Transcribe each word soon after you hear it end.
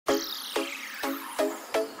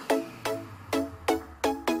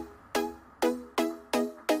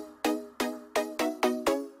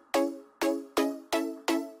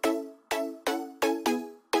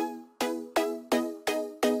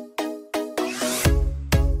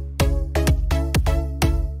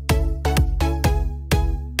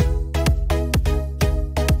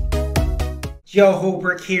Joe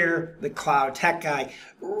Holbrook here, the Cloud Tech Guy.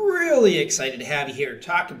 Really excited to have you here to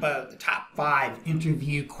talk about the top 5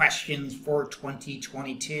 interview questions for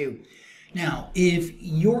 2022. Now, if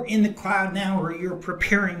you're in the cloud now or you're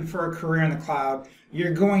preparing for a career in the cloud,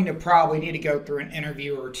 you're going to probably need to go through an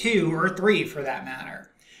interview or 2 or 3 for that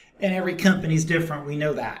matter. And every company's different, we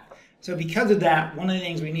know that. So because of that, one of the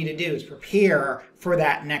things we need to do is prepare for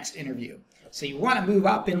that next interview. So you want to move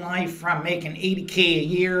up in life from making 80K a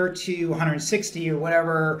year to 160 or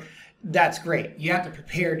whatever, that's great. You have to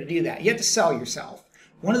prepare to do that. You have to sell yourself.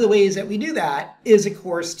 One of the ways that we do that is, of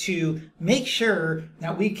course, to make sure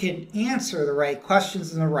that we can answer the right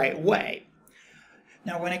questions in the right way.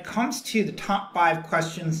 Now, when it comes to the top 5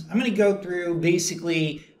 questions, I'm going to go through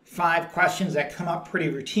basically 5 questions that come up pretty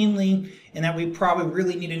routinely and that we probably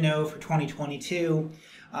really need to know for 2022.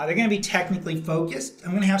 They're going to be technically focused.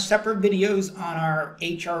 I'm going to have separate videos on our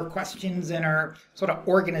HR questions and our sort of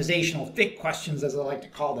organizational fit questions, as I like to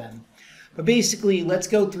call them. But basically, let's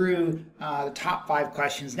go through the top 5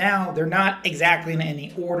 questions now. They're not exactly in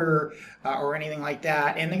any order or anything like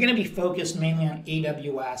that, and they're going to be focused mainly on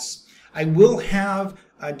AWS. I will have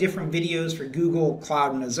different videos for Google,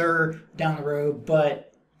 Cloud, and Azure down the road,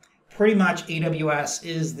 but pretty much AWS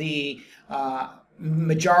is the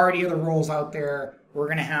majority of the roles out there. We're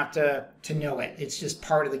going to have to know it. It's just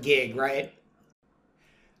part of the gig, right?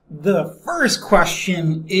 The first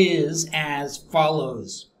question is as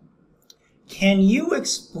follows. Can you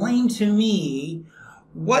explain to me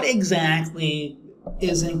what exactly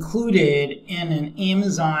is included in an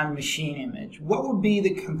Amazon machine image? What would be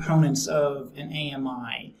the components of an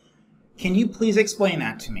AMI? Can you please explain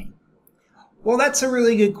that to me? Well, that's a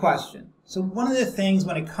really good question. So one of the things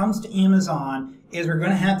when it comes to Amazon is we're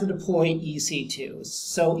going to have to deploy EC2.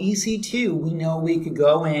 So EC2, we know we could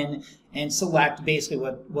go in and select basically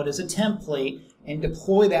what is a template and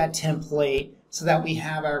deploy that template so that we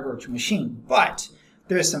have our virtual machine. But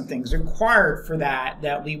there's some things required for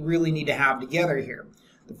that we really need to have together here.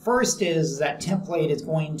 The first is that template is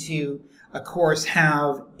going to, of course,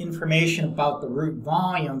 have information about the root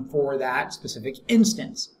volume for that specific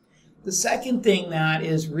instance. The second thing that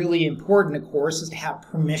is really important, of course, is to have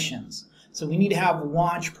permissions. So we need to have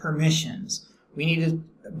launch permissions. We need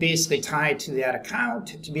to basically tie it to that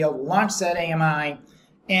account to be able to launch that AMI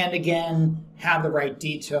and, again, have the right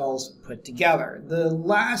details put together. The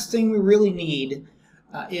last thing we really need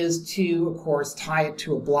is to, of course, tie it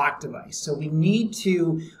to a block device. So we need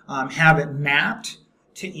to have it mapped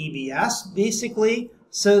to EBS, basically,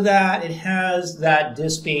 so that it has that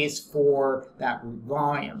disk space for that root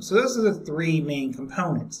volume. So those are the 3 main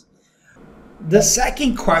components. The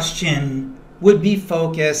second question would be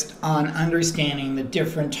focused on understanding the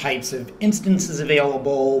different types of instances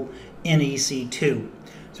available in EC2.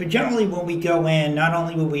 So generally when we go in, not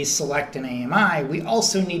only will we select an AMI, we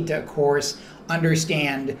also need to, of course,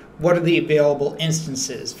 understand what are the available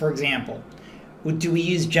instances. For example, do we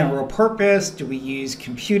use general purpose? Do we use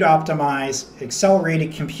compute optimized,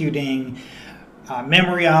 accelerated computing,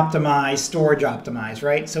 memory optimized, storage optimized,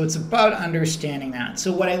 right? So it's about understanding that.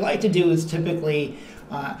 So what I like to do is typically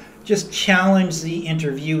just challenge the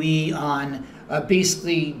interviewee on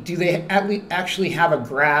basically, do they actually have a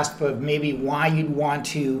grasp of maybe why you'd want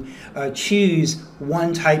to choose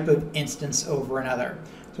one type of instance over another.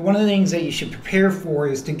 So one of the things that you should prepare for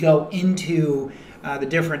is to go into the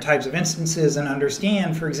different types of instances and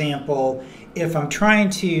understand, for example, if I'm trying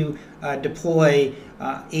to deploy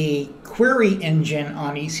a query engine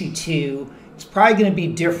on EC2, it's probably going to be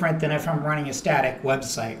different than if I'm running a static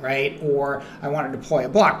website, right? Or I want to deploy a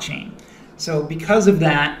blockchain. So because of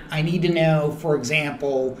that, I need to know, for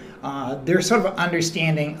example, there's sort of an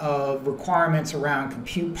understanding of requirements around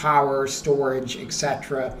compute power, storage,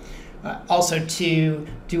 etc. Also, too,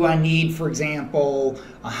 do I need, for example,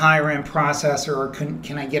 a higher end processor, or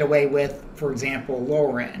can I get away with, for example, a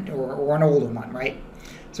lower end or an older one, right?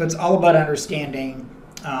 So it's all about understanding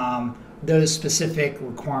those specific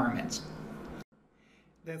requirements.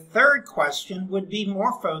 The third question would be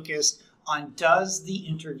more focused on, does the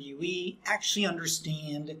interviewee actually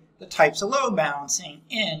understand the types of load balancing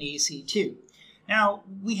in EC2? Now,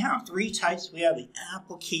 we have 3 types. We have the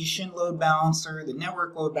application load balancer, the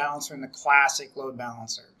network load balancer, and the classic load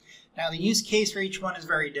balancer. Now, the use case for each one is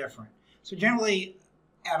very different. So generally,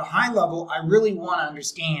 at a high level, I really want to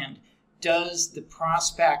understand, does the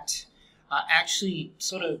prospect actually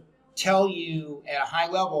sort of tell you at a high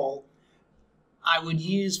level, I would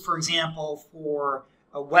use, for example, for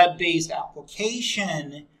a web-based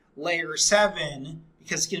application, layer 7,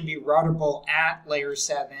 because it's going to be routable at layer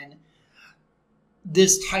 7,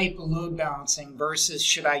 this type of load balancing versus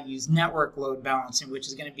should I use network load balancing, which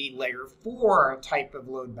is going to be layer 4 type of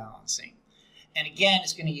load balancing. And again,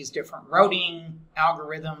 it's going to use different routing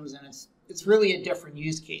algorithms, and it's really a different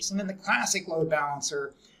use case. And then the classic load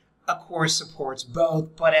balancer, of course, supports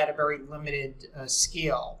both, but at a very limited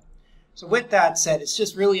scale. So with that said, it's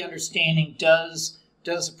just really understanding, does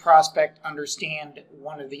a prospect understand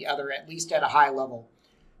one or the other, at least at a high level?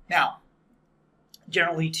 Now,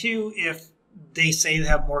 generally too, if they say they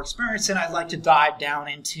have more experience, and I'd like to dive down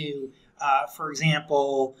into, for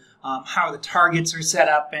example, how the targets are set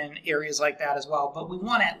up and areas like that as well. But we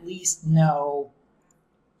want to at least know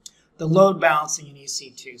the load balancing in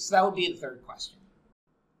EC2. So that would be the third question.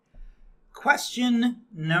 Question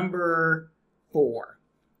number 4.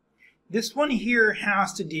 This one here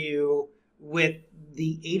has to do with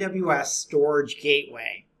the AWS Storage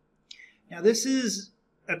Gateway. Now this is,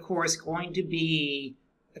 of course, going to be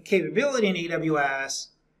a capability in AWS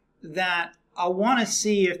that I want to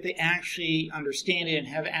see if they actually understand it and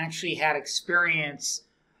have actually had experience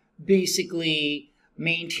basically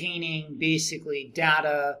maintaining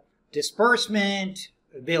data disbursement,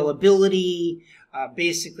 availability,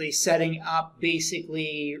 basically setting up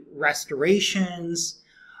restorations.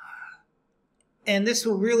 And this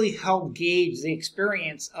will really help gauge the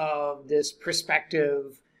experience of this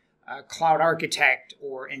prospective cloud architect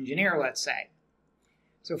or engineer, let's say.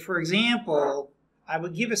 So for example, I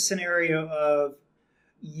would give a scenario of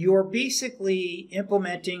you're basically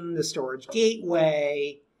implementing the storage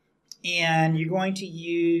gateway and you're going to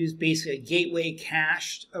use basically a gateway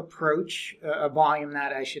cached approach, a volume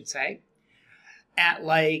that I should say, at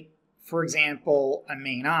like, for example, a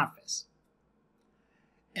main office.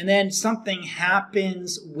 And then something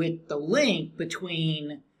happens with the link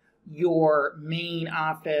between your main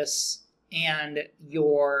office and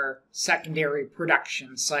your secondary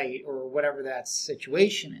production site or whatever that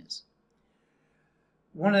situation is.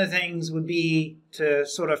 One of the things would be to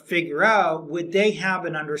sort of figure out, would they have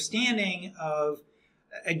an understanding of,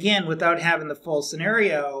 again, without having the full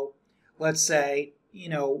scenario, let's say,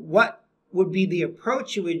 what would be the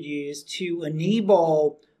approach you would use to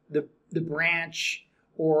enable the branch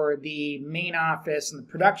or the main office and the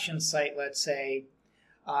production site, let's say,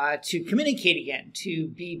 to communicate again, to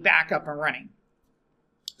be back up and running.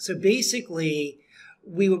 So basically,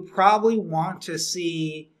 we would probably want to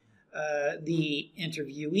see the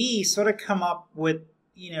interviewee sort of come up with,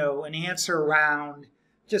 an answer around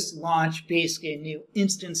just launch basically a new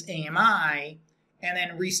instance AMI and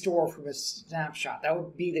then restore from a snapshot. That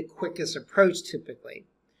would be the quickest approach typically.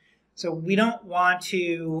 So we don't want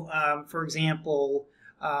to, for example,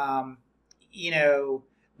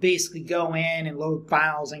 basically go in and load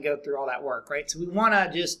files and go through all that work, right? So we want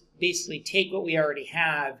to just basically take what we already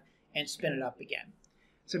have and spin it up again.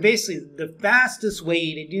 So basically, the fastest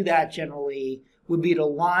way to do that generally would be to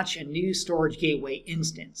launch a new storage gateway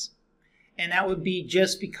instance. And that would be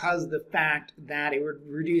just because of the fact that it would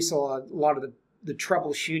reduce a lot of the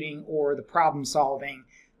troubleshooting or the problem solving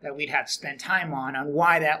that we'd have to spend time on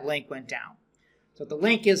why that link went down. So if the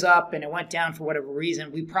link is up and it went down for whatever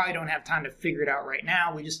reason, we probably don't have time to figure it out right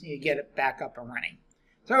now. We just need to get it back up and running.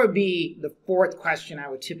 So that would be the fourth question I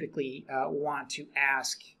would typically want to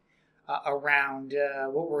ask around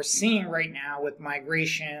what we're seeing right now with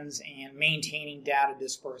migrations and maintaining data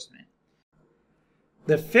disbursement.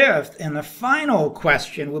 The fifth and the final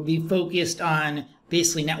question would be focused on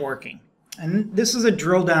basically networking. And this is a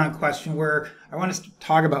drill down question where I want to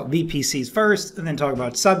talk about VPCs first and then talk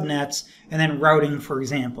about subnets and then routing, for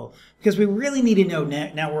example, because we really need to know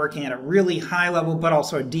networking at a really high level, but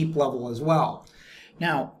also a deep level as well.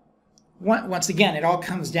 Now, once again, it all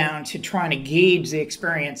comes down to trying to gauge the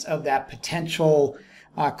experience of that potential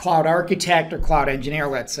cloud architect or cloud engineer,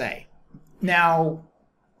 let's say. Now,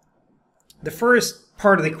 the first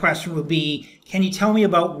part of the question would be, can you tell me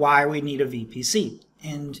about why we need a VPC?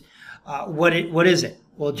 And what is it?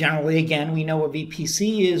 Well, generally, again, we know a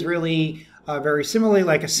VPC is really very similarly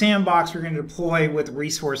like a sandbox we're going to deploy with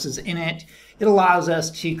resources in it. It allows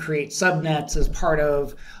us to create subnets as part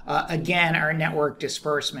of, again, our network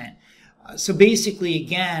disbursement. So basically,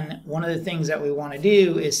 again, one of the things that we want to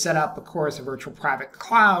do is set up, of course, a virtual private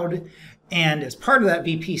cloud. And as part of that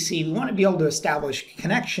VPC, we want to be able to establish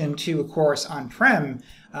connection to, of course, on-prem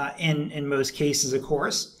in most cases, of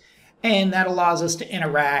course. And that allows us to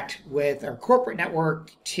interact with our corporate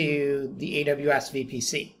network to the AWS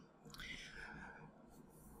VPC.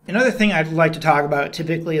 Another thing I'd like to talk about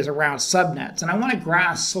typically is around subnets. And I want to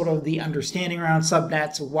grasp sort of the understanding around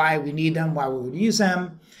subnets, why we need them, why we would use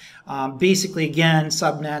them. Basically, again,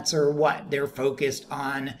 subnets are what? They're focused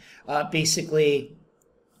on basically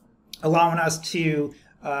allowing us to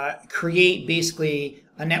create basically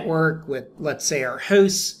a network with, let's say, our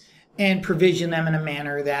hosts and provision them in a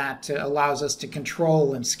manner that allows us to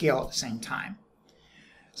control and scale at the same time.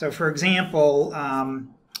 So for example,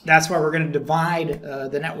 that's why we're going to divide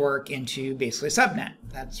the network into basically a subnet.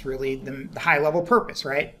 That's really the high-level purpose,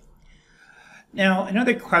 right? Now,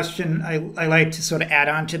 another question I like to sort of add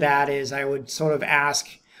on to that is I would sort of ask,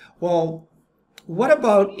 well, what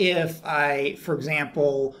about if I, for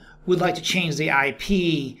example, would like to change the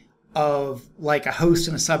IP of like a host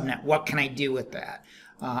and a subnet? What can I do with that?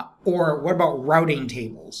 Or what about routing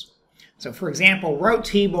tables? So for example, route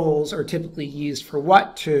tables are typically used for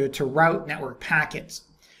what? To route network packets.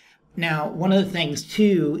 Now, one of the things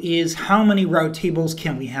too is how many route tables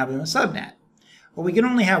can we have in a subnet? Well, we can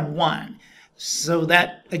only have one. So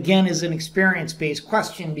that, again, is an experience-based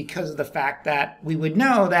question because of the fact that we would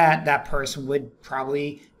know that that person would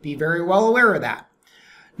probably be very well aware of that.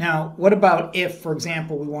 Now, what about if, for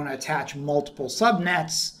example, we want to attach multiple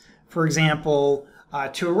subnets, for example,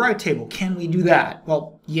 to a route table? Can we do that?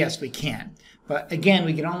 Well, yes, we can. But again,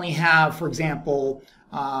 we can only have, for example,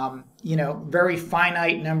 very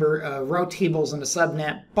finite number of route tables in a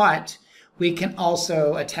subnet, but we can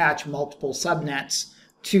also attach multiple subnets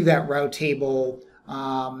to that route table,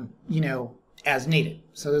 as needed.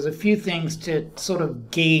 So there's a few things to sort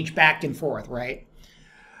of gauge back and forth, right?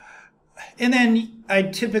 And then I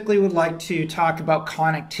typically would like to talk about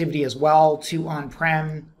connectivity as well to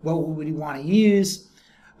on-prem. What would we want to use?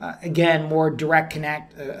 Again, more direct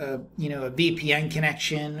connect, a VPN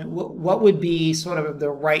connection. What would be sort of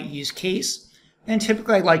the right use case? And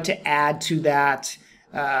typically I'd like to add to that,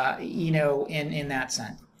 in that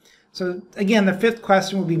sense. So again, the fifth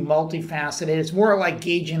question will be multifaceted. It's more like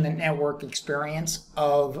gauging the network experience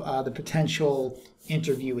of the potential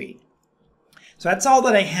interviewee. So that's all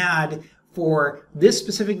that I had for this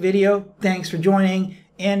specific video. Thanks for joining,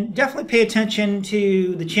 and definitely pay attention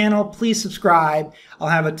to the channel. Please subscribe. I'll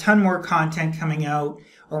have a ton more content coming out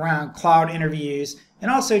around cloud interviews. And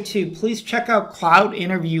also too, please check out Cloud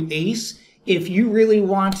Interview Ace if you really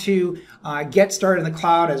want to get started in the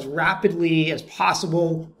cloud as rapidly as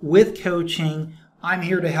possible with coaching. I'm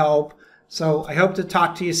here to help. So I hope to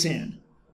talk to you soon.